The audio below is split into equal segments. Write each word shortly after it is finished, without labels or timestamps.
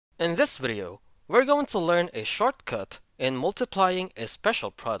In this video, we're going to learn a shortcut in multiplying a special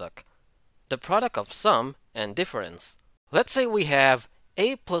product, the product of sum and difference. Let's say we have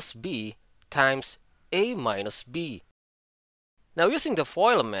a plus b times a minus b. Now using the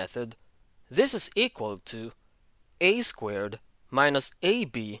FOIL method, this is equal to a squared minus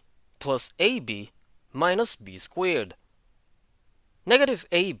ab plus ab minus b squared. Negative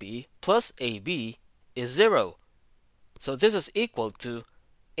ab plus ab is 0, so this is equal to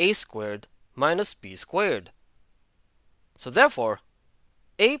a squared minus b squared. So therefore,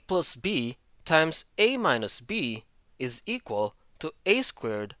 a plus b times a minus b is equal to a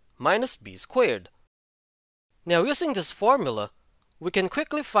squared minus b squared. Now using this formula, we can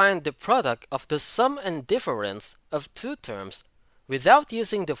quickly find the product of the sum and difference of two terms without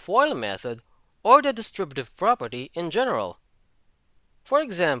using the FOIL method or the distributive property in general. For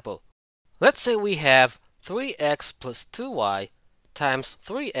example, let's say we have 3x plus 2y times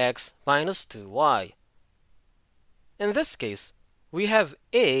 3x minus 2y. In this case, we have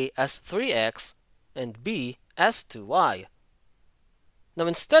a as 3x and b as 2y. Now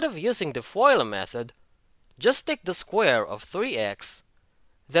instead of using the FOIL method, just take the square of 3x,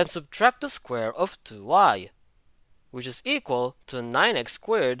 then subtract the square of 2y, which is equal to 9x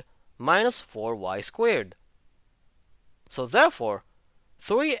squared minus 4y squared. So therefore,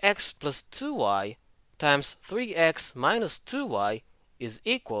 3x plus 2y times 3x minus 2y is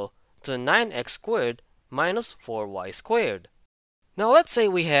equal to 9x squared minus 4y squared. Now let's say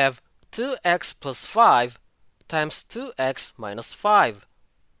we have 2x plus 5 times 2x minus 5.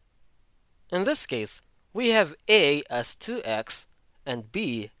 In this case, we have a as 2x and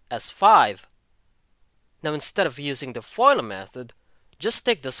b as 5. Now instead of using the FOIL method, just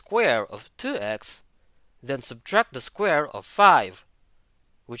take the square of 2x, then subtract the square of 5,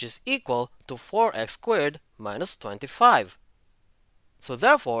 which is equal to 4x squared minus 25. So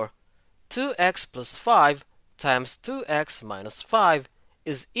therefore, 2x plus 5 times 2x minus 5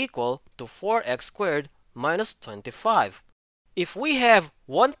 is equal to 4x squared minus 25. If we have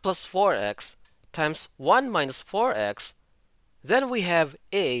 1 plus 4x times 1 minus 4x, then we have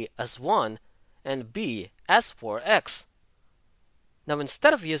a as 1 and b as 4x. Now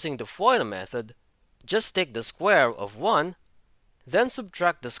instead of using the FOIL method, just take the square of 1, then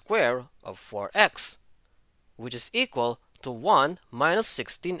subtract the square of 4x, which is equal to 1 minus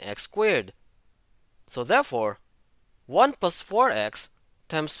 16x squared. So therefore, 1 plus 4x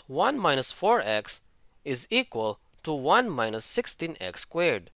times 1 minus 4x is equal to 1 minus 16x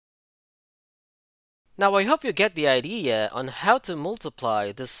squared. Now I hope you get the idea on how to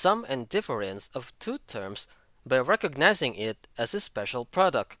multiply the sum and difference of two terms by recognizing it as a special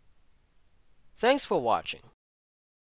product. Thanks for watching.